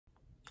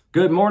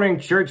Good morning,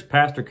 church.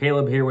 Pastor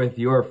Caleb here with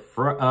your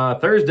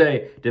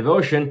Thursday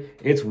devotion.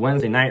 It's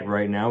Wednesday night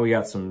right now. We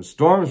got some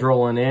storms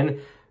rolling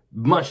in.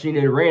 Much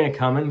needed rain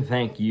coming.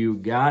 Thank you,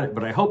 God.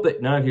 But I hope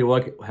that none of you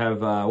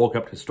woke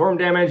up to storm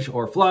damage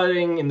or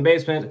flooding in the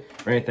basement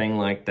or anything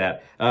like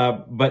that.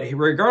 But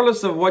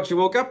regardless of what you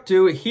woke up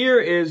to, here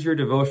is your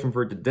devotion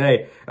for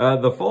today.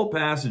 The full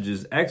passage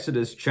is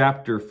Exodus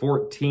chapter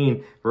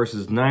 14,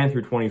 verses 9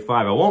 through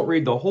 25. I won't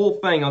read the whole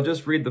thing. I'll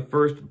just read the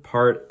first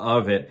part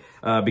of it,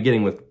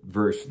 beginning with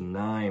verse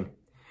 9.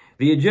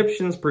 The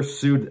Egyptians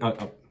pursued...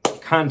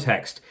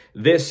 context.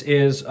 This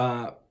is...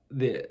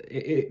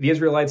 The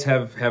Israelites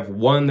have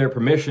won their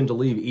permission to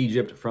leave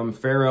Egypt from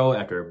Pharaoh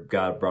after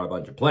God brought a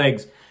bunch of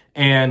plagues,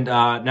 and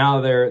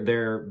now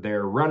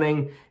they're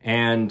running.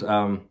 And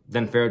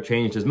then Pharaoh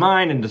changed his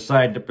mind and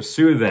decided to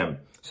pursue them.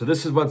 So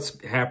this is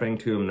what's happening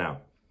to him now.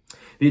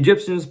 The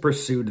Egyptians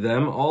pursued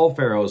them, all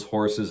Pharaoh's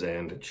horses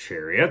and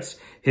chariots,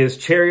 his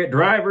chariot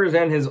drivers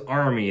and his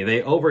army.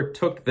 They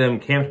overtook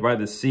them, camped by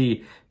the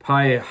sea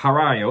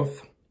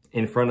Pi-Harayoth,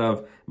 in front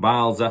of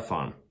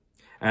Baal-Zephon.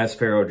 As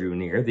Pharaoh drew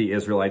near, the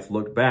Israelites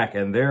looked back,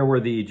 and there were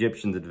the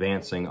Egyptians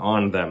advancing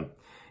on them.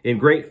 In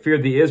great fear,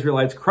 the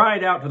Israelites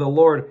cried out to the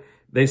Lord.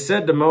 They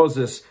said to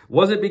Moses,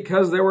 "Was it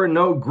because there were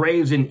no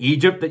graves in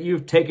Egypt that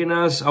you've taken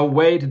us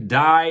away to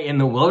die in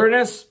the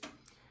wilderness?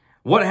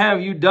 What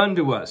have you done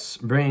to us,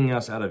 bringing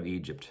us out of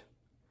Egypt?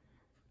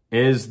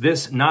 Is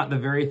this not the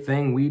very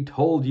thing we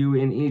told you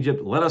in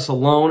Egypt? Let us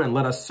alone and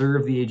let us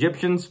serve the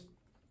Egyptians?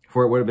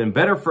 For it would have been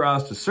better for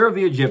us to serve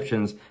the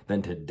Egyptians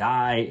than to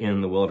die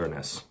in the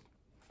wilderness."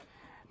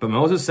 But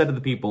Moses said to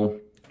the people,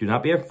 "Do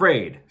not be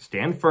afraid.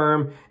 Stand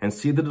firm and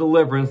see the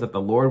deliverance that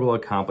the Lord will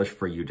accomplish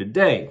for you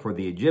today. For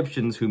the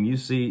Egyptians whom you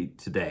see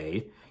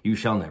today, you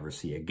shall never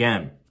see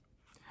again.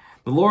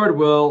 The Lord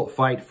will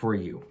fight for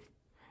you,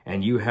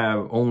 and you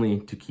have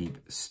only to keep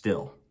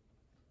still."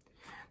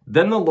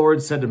 Then the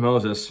Lord said to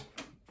Moses,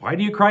 "Why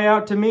do you cry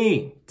out to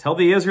me? Tell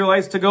the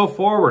Israelites to go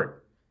forward.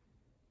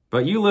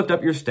 But you lift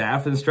up your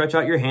staff and stretch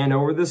out your hand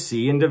over the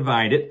sea and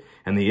divide it,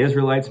 and the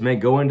Israelites may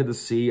go into the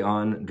sea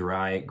on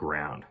dry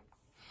ground."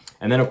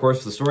 And then, of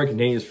course, the story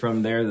continues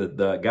from there.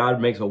 That God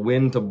makes a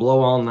wind to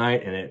blow all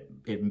night, and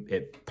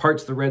it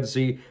parts the Red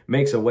Sea,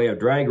 makes a way of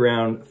dry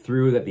ground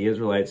through that the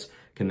Israelites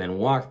can then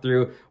walk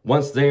through.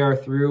 Once they are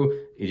through,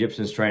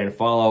 Egyptians try and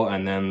follow,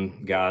 and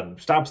then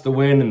God stops the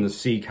wind, and the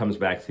sea comes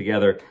back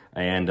together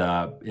and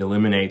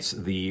eliminates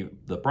the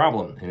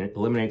problem, and it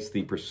eliminates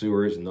the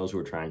pursuers and those who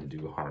are trying to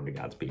do harm to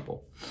God's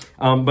people.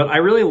 But I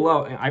really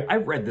love,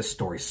 I've read this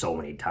story so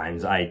many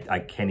times, I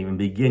can't even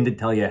begin to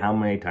tell you how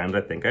many times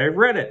I think I've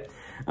read it.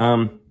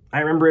 I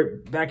remember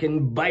it back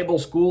in Bible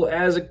school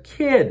as a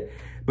kid,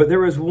 but there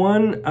was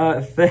one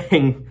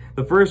thing,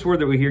 the first word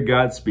that we hear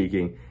God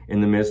speaking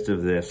in the midst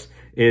of this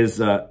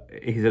is,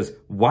 he says,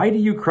 "Why do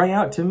you cry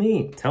out to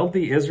me? Tell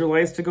the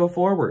Israelites to go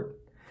forward."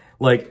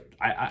 Like,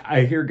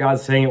 I hear God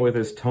saying it with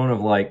this tone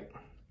of like,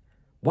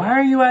 why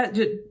are you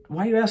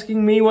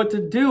asking me what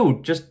to do?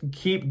 Just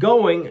keep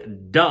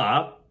going,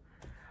 duh.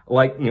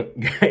 Like, you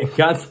know,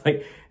 God's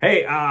like,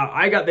 hey,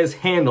 I got this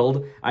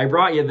handled. I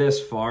brought you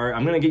this far.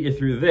 I'm going to get you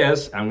through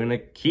this. I'm going to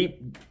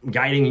keep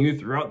guiding you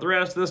throughout the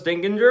rest of the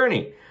stinking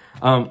journey.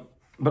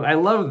 But I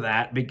love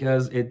that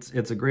because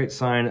it's a great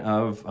sign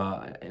of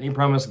any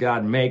promise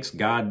God makes,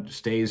 God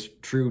stays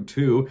true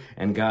to,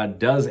 and God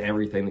does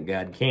everything that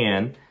God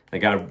can,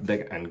 and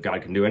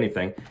God can do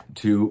anything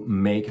to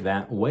make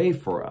that way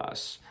for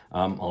us.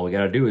 All we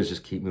got to do is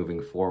just keep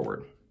moving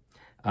forward.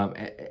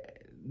 It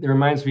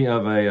reminds me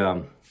of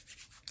a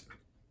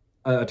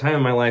time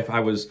in my life I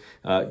was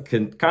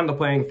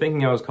contemplating,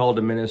 thinking I was called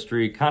to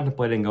ministry,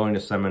 contemplating going to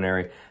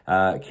seminary,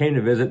 came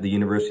to visit the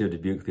University of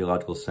Dubuque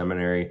Theological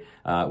Seminary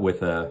on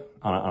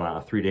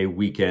a 3-day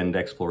weekend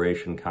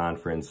exploration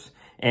conference.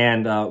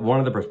 And one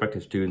of the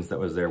prospective students that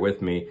was there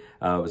with me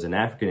was an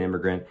African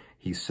immigrant.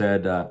 He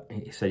said,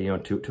 you know,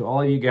 to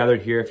all of you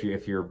gathered here,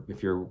 if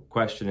you're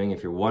questioning,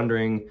 if you're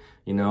wondering,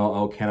 you know,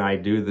 oh, can I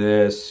do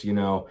this? You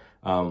know,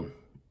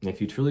 if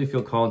you truly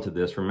feel called to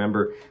this,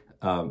 remember,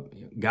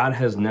 God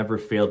has never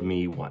failed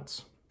me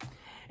once.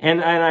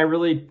 And I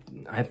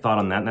thought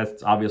on that, and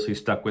that's obviously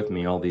stuck with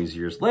me all these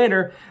years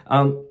later.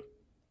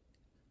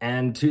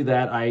 And to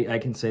that, I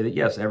can say that,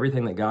 yes,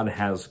 everything that God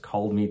has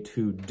called me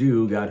to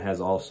do, God has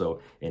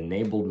also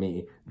enabled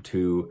me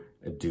to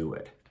do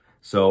it.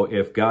 So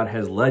if God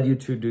has led you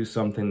to do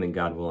something, then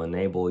God will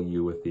enable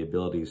you with the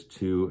abilities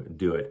to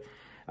do it.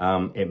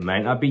 It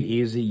might not be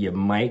easy. You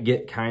might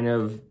get kind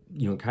of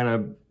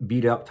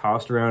beat up,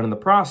 tossed around in the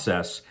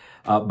process,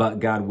 but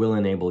God will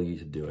enable you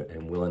to do it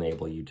and will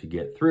enable you to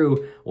get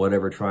through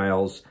whatever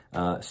trials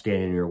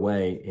stand in your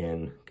way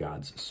in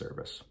God's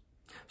service.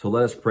 So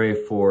let us pray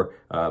for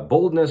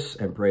boldness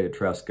and pray to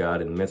trust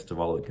God in the midst of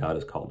all that God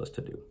has called us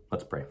to do.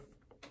 Let's pray.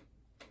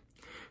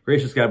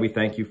 Gracious God, we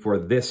thank you for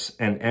this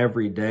and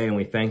every day, and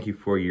we thank you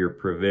for your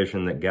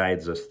provision that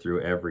guides us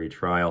through every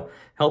trial.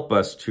 Help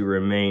us to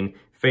remain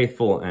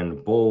faithful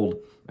and bold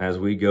as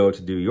we go to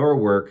do your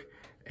work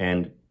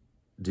and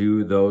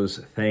do those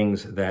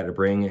things that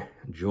bring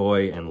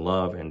joy and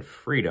love and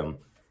freedom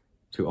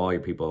to all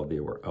your people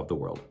of the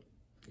world.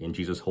 In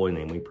Jesus' holy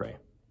name we pray.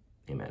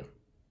 Amen.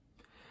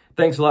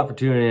 Thanks a lot for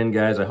tuning in,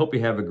 guys. I hope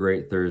you have a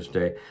great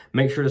Thursday.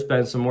 Make sure to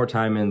spend some more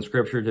time in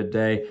Scripture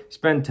today.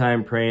 Spend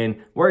time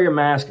praying. Wear your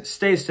mask.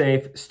 Stay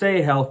safe.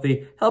 Stay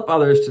healthy. Help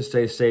others to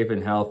stay safe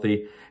and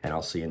healthy. And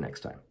I'll see you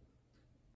next time.